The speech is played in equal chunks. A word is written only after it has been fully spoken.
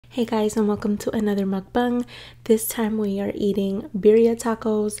Hey guys, and welcome to another mukbang. This time we are eating birria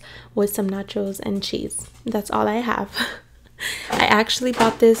tacos with some nachos and cheese. That's all I have. I actually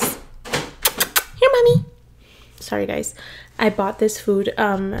bought this. Here, mommy. Sorry guys. I bought this food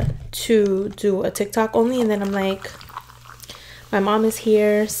to do a TikTok only, and then I'm like, my mom is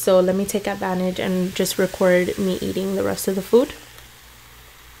here, so let me take advantage and just record me eating the rest of the food.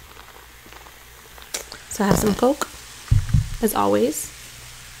 So I have some Coke, as always.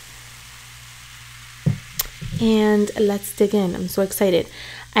 And let's dig in. I'm so excited.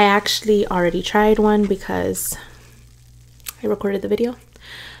 I actually already tried one because I recorded the video.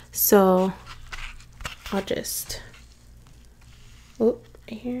 So I'll just, oh,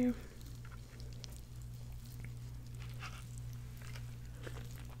 right here.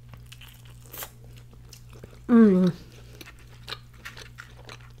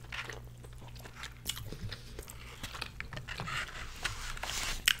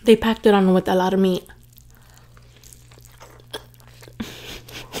 They packed it on with a lot of meat.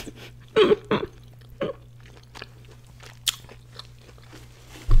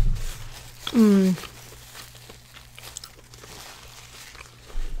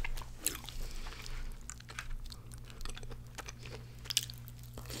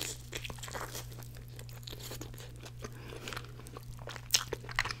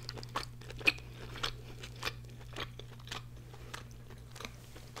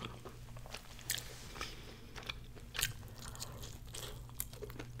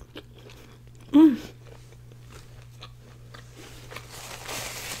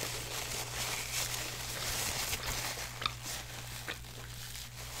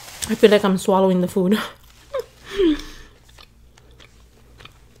 I feel like I'm swallowing the food.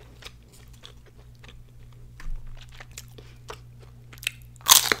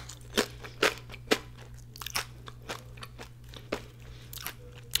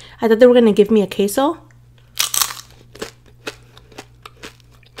 I thought they were gonna give me a queso.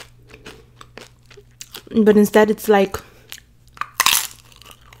 But instead it's like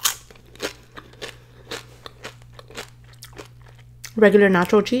regular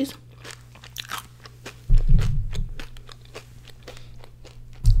nacho cheese.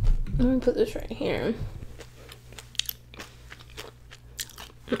 Let me put this right here.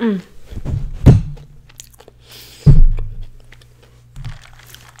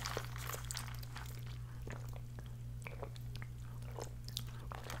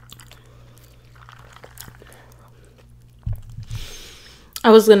 I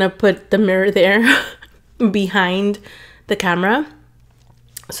was gonna put the mirror there behind the camera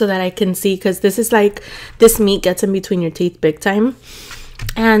so that I can see, because this is like, this meat gets in between your teeth big time.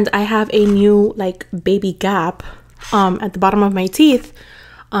 And I have a new like baby gap at the bottom of my teeth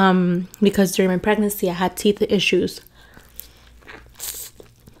because during my pregnancy I had teeth issues.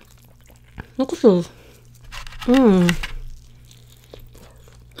 Look at those.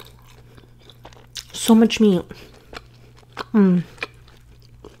 So much meat.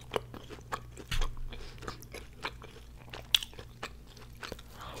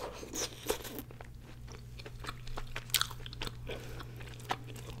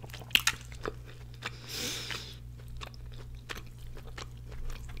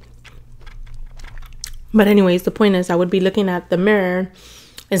 But anyways, the point is I would be looking at the mirror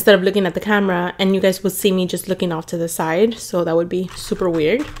instead of looking at the camera, and you guys would see me just looking off to the side. So that would be super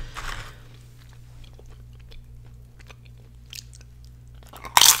weird.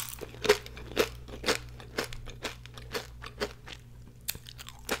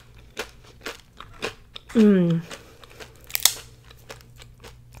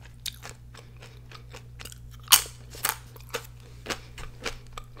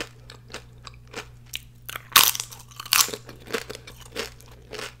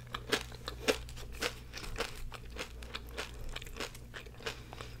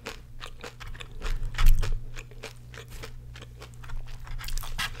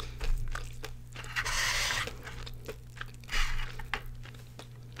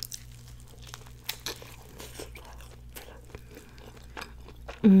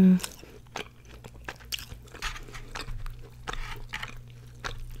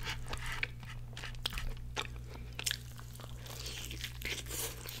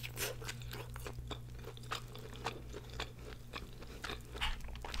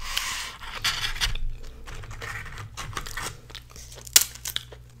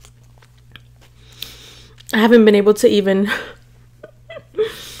 I haven't been able to even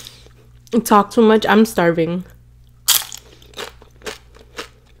talk too much. I'm starving.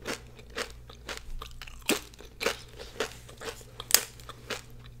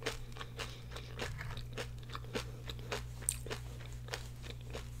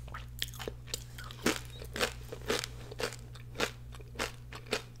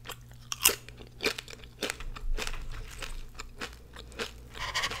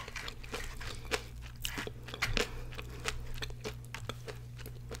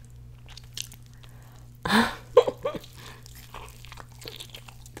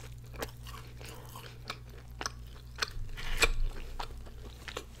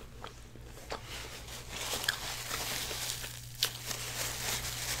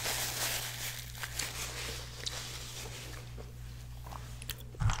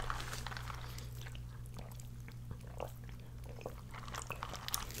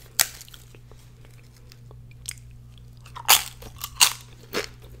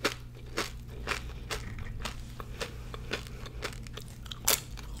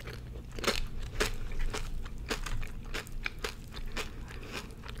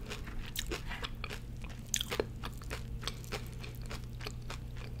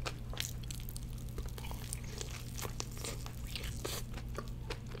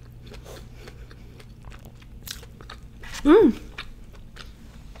 I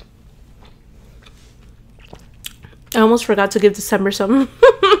almost forgot to give December some.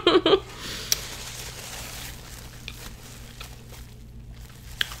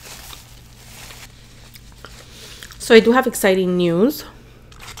 So I do have exciting news.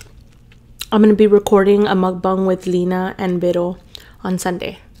 I'm going to be recording a mukbang with Lina and Vero on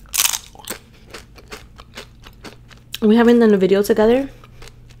Sunday. We haven't done a video together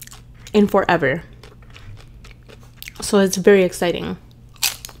in forever. So it's very exciting.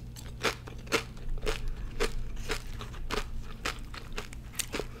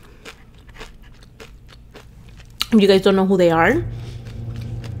 If you guys don't know who they are,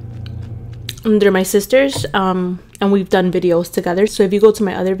 they're my sisters, and we've done videos together. So if you go to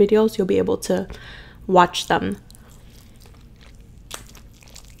my other videos, you'll be able to watch them.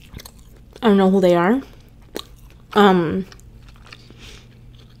 I don't know who they are. I'm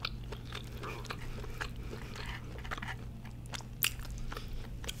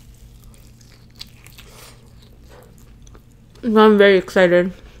very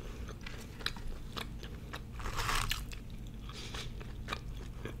excited.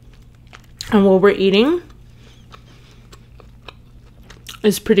 And what we're eating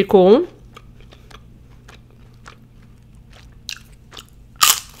is pretty cool.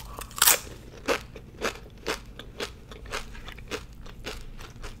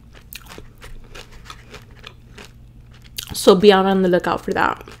 So be out on the lookout for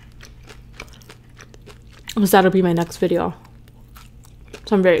that, because that'll be my next video.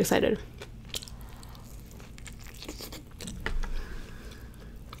 So I'm very excited.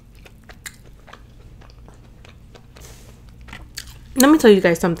 Let me tell you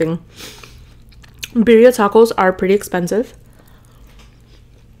guys something. Birria tacos are pretty expensive,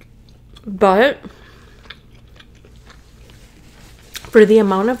 but for the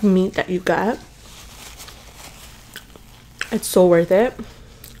amount of meat that you get, it's so worth it.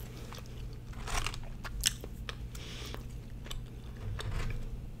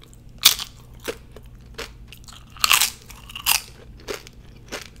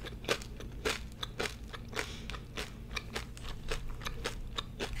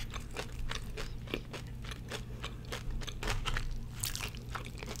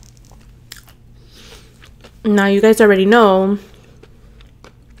 Now you guys already know.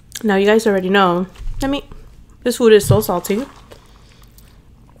 I mean, this food is so salty.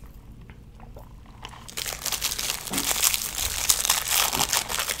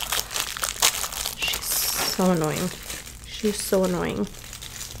 She's so annoying. She's so annoying.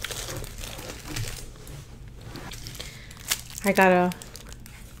 I got a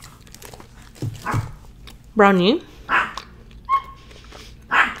brownie.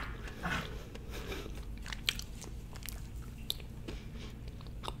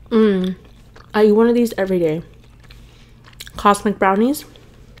 I eat one of these every day. Cosmic brownies.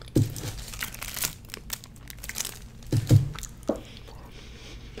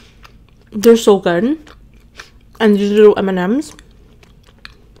 They're so good. And these little M&Ms.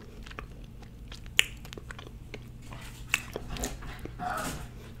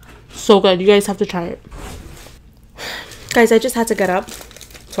 So good. You guys have to try it. Guys, I just had to get up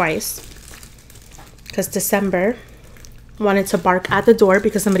twice because December wanted to bark at the door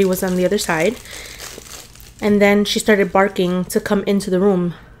because somebody was on the other side, and then she started barking to come into the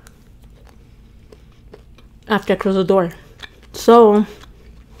room after I closed the door. So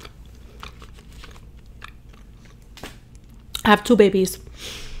I have two babies.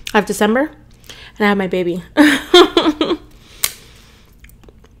 I have December and I have my baby.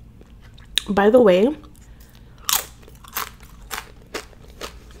 By the way,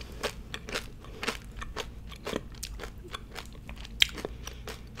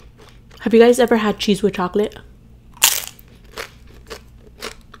 have you guys ever had cheese with chocolate?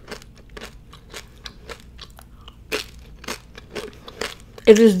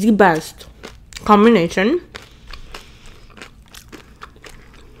 It is the best combination.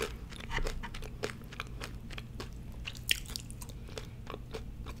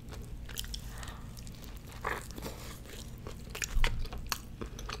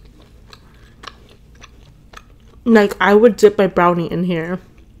 Like, I would dip my brownie in here.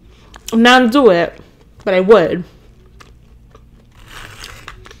 Not do it, but I would.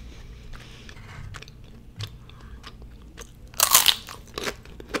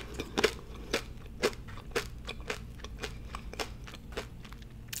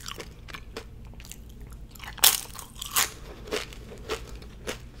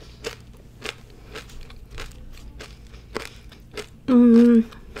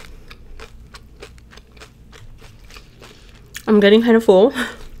 I'm getting kind of full.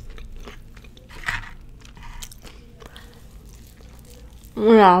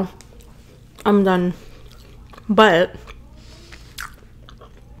 yeah, I'm done. But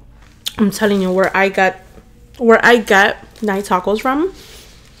I'm telling you, where I get night tacos from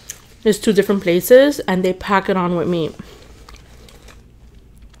is 2 different places, and they pack it on with meat,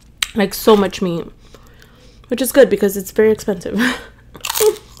 like so much meat, which is good because it's very expensive.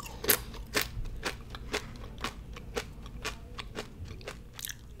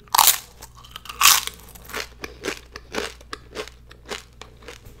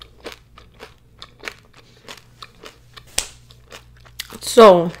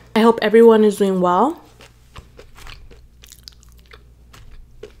 So I hope everyone is doing well.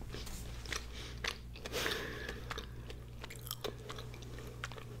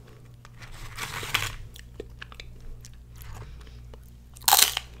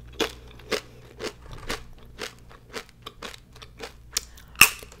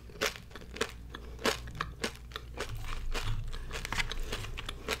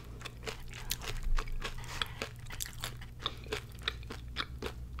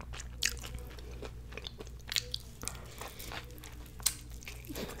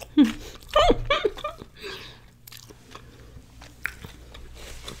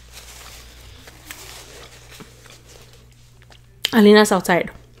 Alina's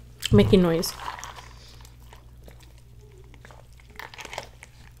outside making noise.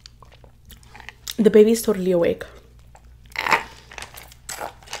 The baby's totally awake.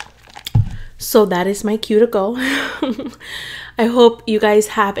 So that is my cue to go. I hope you guys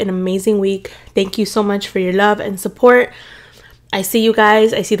have an amazing week. Thank you so much for your love and support. I see you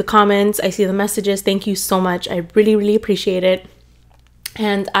guys. I see the comments. I see the messages. Thank you so much. I really, really appreciate it.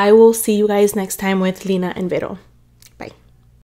 And I will see you guys next time with Lina and Vero.